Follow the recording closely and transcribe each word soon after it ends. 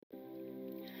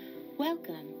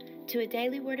Welcome to a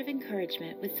daily word of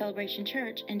encouragement with Celebration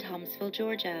Church in Thomasville,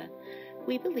 Georgia.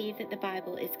 We believe that the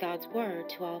Bible is God's word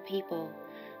to all people.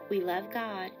 We love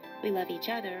God, we love each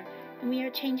other, and we are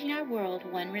changing our world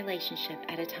one relationship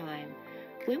at a time.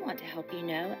 We want to help you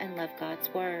know and love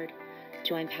God's word.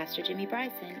 Join Pastor Jimmy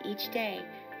Bryson each day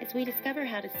as we discover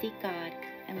how to seek God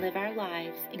and live our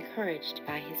lives encouraged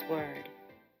by His word.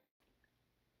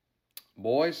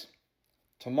 Boys,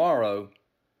 tomorrow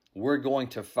we're going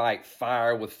to fight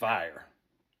fire with fire.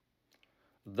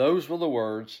 Those were the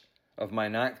words of my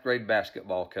 9th grade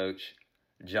basketball coach,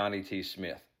 Johnny T.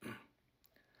 Smith.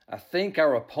 I think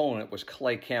our opponent was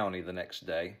Clay County the next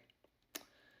day,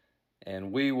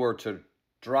 and we were to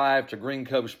drive to Green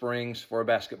Cove Springs for a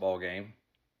basketball game.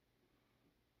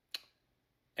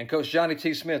 And Coach Johnny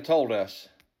T. Smith told us,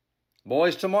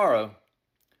 boys, tomorrow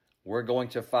we're going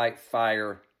to fight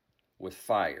fire with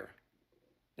fire.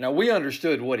 Now, we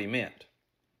understood what he meant.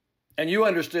 And you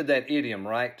understood that idiom,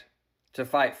 right? To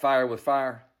fight fire with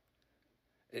fire.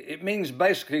 It means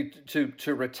basically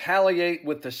to retaliate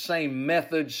with the same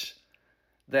methods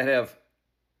that have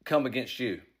come against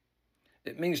you.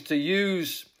 It means to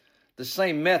use the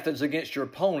same methods against your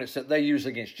opponents that they use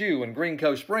against you. And Green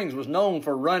Cove Springs was known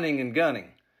for running and gunning.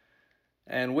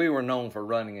 And we were known for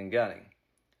running and gunning.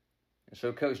 And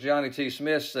so Coach Johnny T.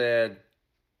 Smith said,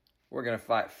 we're going to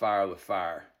fight fire with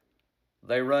fire.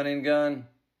 They run and gun,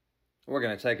 we're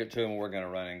going to take it to them and we're going to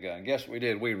run and gun. Guess what we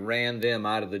did? We ran them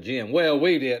out of the gym. Well,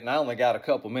 we didn't. I only got a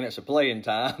couple minutes of playing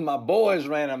time. My boys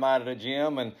ran them out of the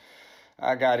gym, and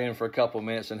I got in for a couple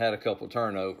minutes and had a couple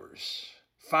turnovers.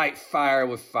 Fight fire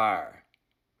with fire.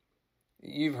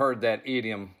 You've heard that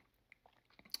idiom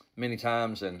many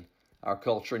times in our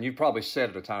culture, and you've probably said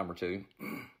it a time or two.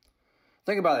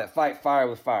 Think about that, fight fire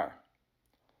with fire.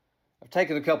 I've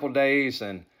taken a couple days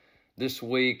and this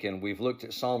week, and we've looked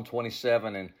at Psalm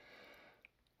 27, and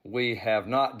we have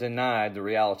not denied the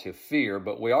reality of fear,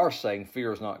 but we are saying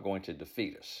fear is not going to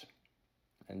defeat us.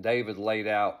 And David laid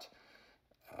out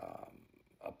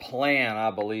a plan, I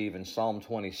believe, in Psalm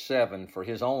 27 for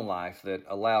his own life that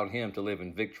allowed him to live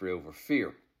in victory over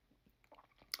fear.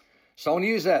 So I want to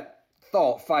use that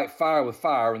thought, fight fire with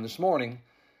fire, and this morning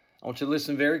I want you to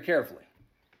listen very carefully.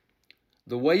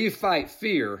 The way you fight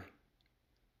fear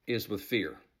is with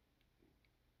fear.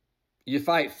 You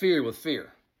fight fear with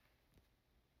fear.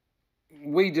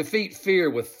 We defeat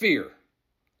fear with fear.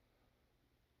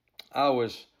 I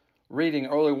was reading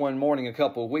early one morning a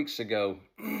couple of weeks ago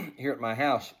here at my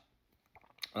house.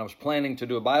 I was planning to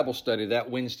do a Bible study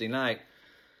that Wednesday night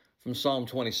from Psalm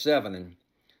 27. And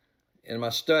in my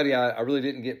study, I really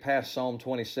didn't get past Psalm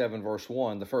 27, verse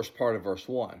 1, the first part of verse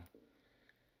 1,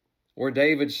 where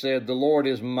David said, "The Lord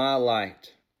is my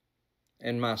light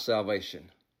and my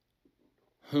salvation.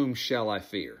 Whom shall I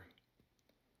fear?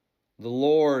 The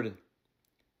Lord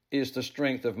is the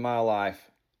strength of my life.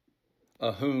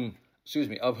 Of whom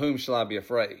shall I be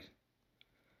afraid?"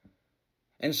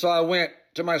 And so I went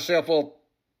to myself, well,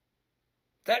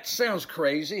 that sounds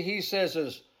crazy. He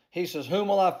says, whom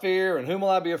will I fear and whom will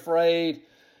I be afraid?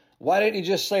 Why didn't he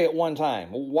just say it one time?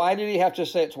 Why did he have to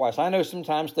say it twice? I know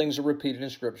sometimes things are repeated in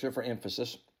Scripture for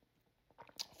emphasis,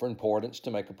 for importance,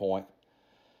 to make a point.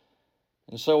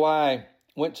 And so I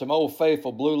went to Old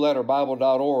Faithful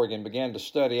BlueLetterBible.org and began to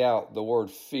study out the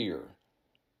word fear.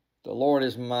 The Lord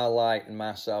is my light and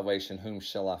my salvation. Whom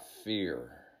shall I fear?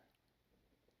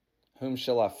 Whom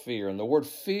shall I fear? And the word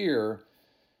fear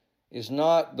is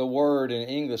not the word in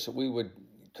English that we would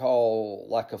call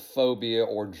like a phobia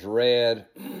or dread,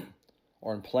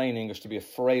 or in plain English to be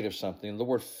afraid of something. The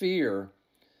word fear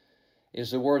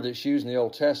is the word that's used in the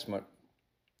Old Testament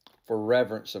for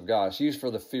reverence of God. It's used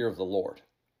for the fear of the Lord,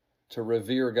 to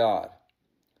revere God,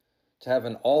 to have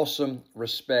an awesome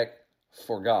respect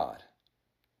for God.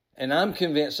 And I'm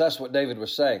convinced that's what David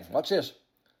was saying. Watch this.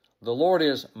 The Lord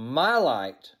is my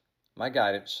light, my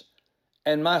guidance,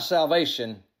 and my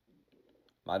salvation,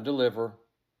 my deliverer,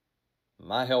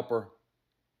 my helper,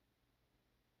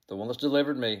 the one that's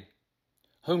delivered me.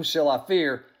 Whom shall I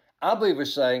fear? I believe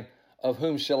he's saying, of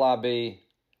whom shall I be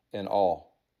in awe?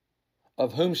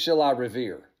 Of whom shall I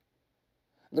revere?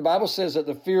 The Bible says that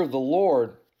the fear of the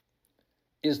Lord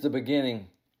is the beginning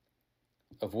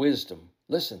of wisdom.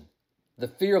 Listen, the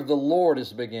fear of the Lord is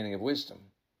the beginning of wisdom.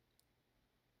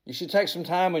 You should take some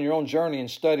time on your own journey and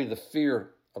study the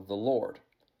fear of the Lord,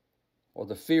 or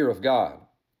the fear of God.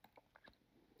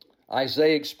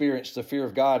 Isaiah experienced the fear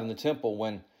of God in the temple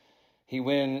when he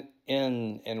went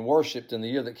in and worshiped in the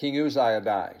year that King Uzziah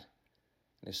died.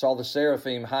 And he saw the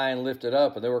seraphim high and lifted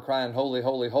up, and they were crying, "Holy,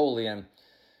 holy, holy." And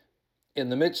in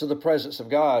the midst of the presence of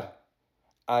God,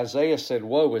 Isaiah said,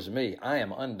 "Woe is me, I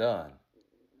am undone.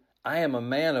 I am a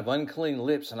man of unclean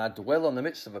lips, and I dwell in the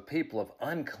midst of a people of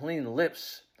unclean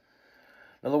lips."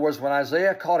 In other words, when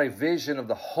Isaiah caught a vision of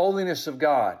the holiness of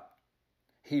God,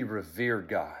 he revered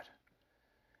God.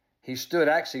 He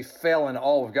actually fell in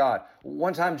awe of God.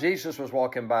 One time Jesus was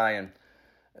walking by, and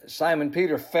Simon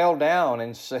Peter fell down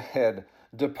and said,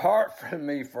 "Depart from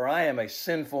me, for I am a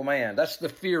sinful man." That's the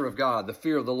fear of God, the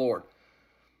fear of the Lord.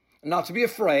 Not to be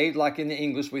afraid, like in the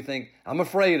English we think, I'm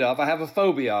afraid of, I have a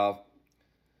phobia of.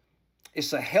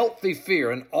 It's a healthy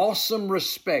fear, an awesome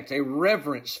respect, a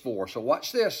reverence for. So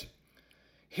watch this.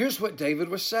 Here's what David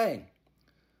was saying.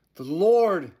 The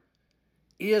Lord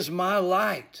is my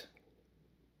light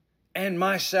and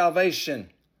my salvation.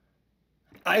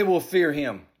 I will fear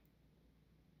him.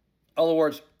 In other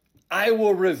words, I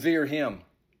will revere him.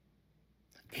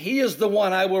 He is the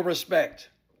one I will respect.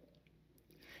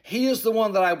 He is the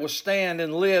one that I will stand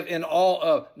and live in awe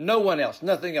of. No one else,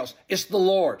 nothing else. It's the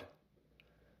Lord.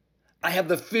 I have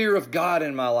the fear of God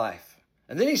in my life.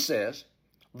 And then he says,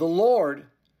 the Lord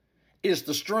is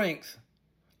the strength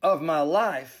of my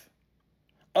life.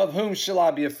 Of whom shall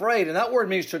I be afraid? And that word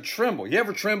means to tremble. You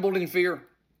ever trembled in fear?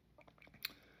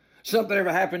 Something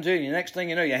ever happened to you, and next thing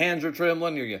you know, your hands are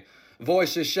trembling, or your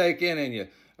voice is shaking, and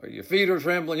your feet are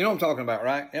trembling. You know what I'm talking about,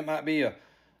 right? It might be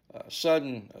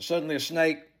suddenly a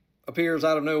snake appears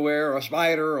out of nowhere, or a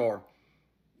spider, or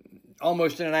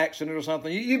almost in an accident or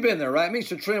something. You've been there, right? It means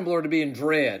to tremble or to be in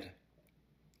dread.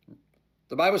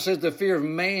 The Bible says the fear of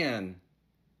man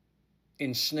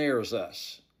ensnares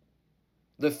us.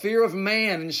 The fear of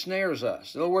man ensnares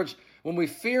us. In other words, when we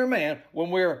fear man,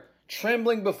 when we're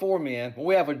trembling before men, when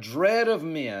we have a dread of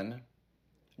men,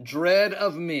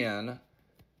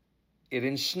 it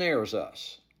ensnares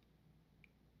us.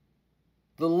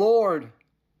 The Lord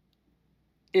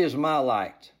is my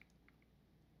light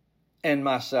and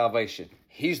my salvation.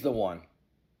 He's the one.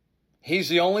 He's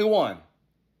the only one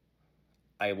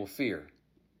I will fear.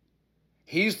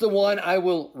 He's the one I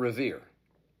will revere.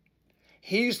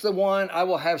 He's the one I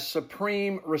will have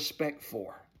supreme respect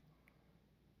for.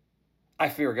 I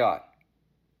fear God.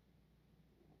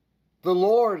 The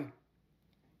Lord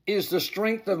is the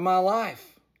strength of my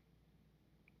life.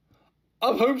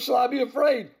 Of whom shall I be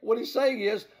afraid? What he's saying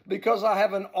is, because I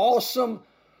have an awesome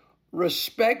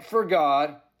respect for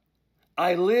God,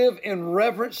 I live in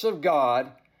reverence of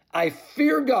God, I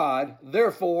fear God,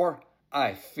 therefore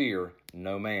I fear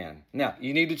no man. Now,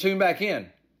 you need to tune back in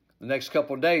the next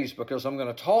couple of days, because I'm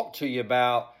going to talk to you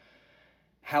about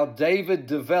how David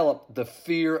developed the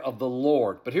fear of the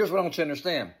Lord. But here's what I want you to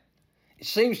understand. It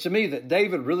seems to me that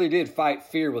David really did fight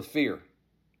fear with fear.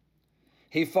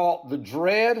 He fought the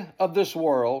dread of this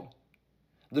world,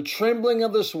 the trembling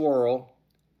of this world,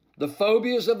 the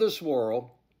phobias of this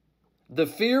world, the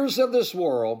fears of this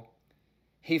world.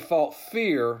 He fought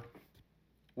fear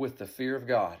with the fear of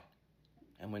God.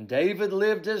 And when David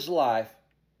lived his life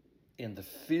in the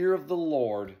fear of the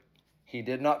Lord, he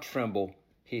did not tremble.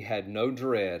 He had no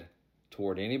dread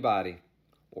toward anybody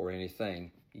or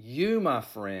anything. You, my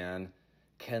friend,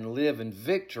 can live in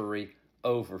victory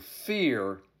over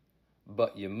fear,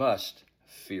 but you must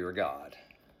fear God.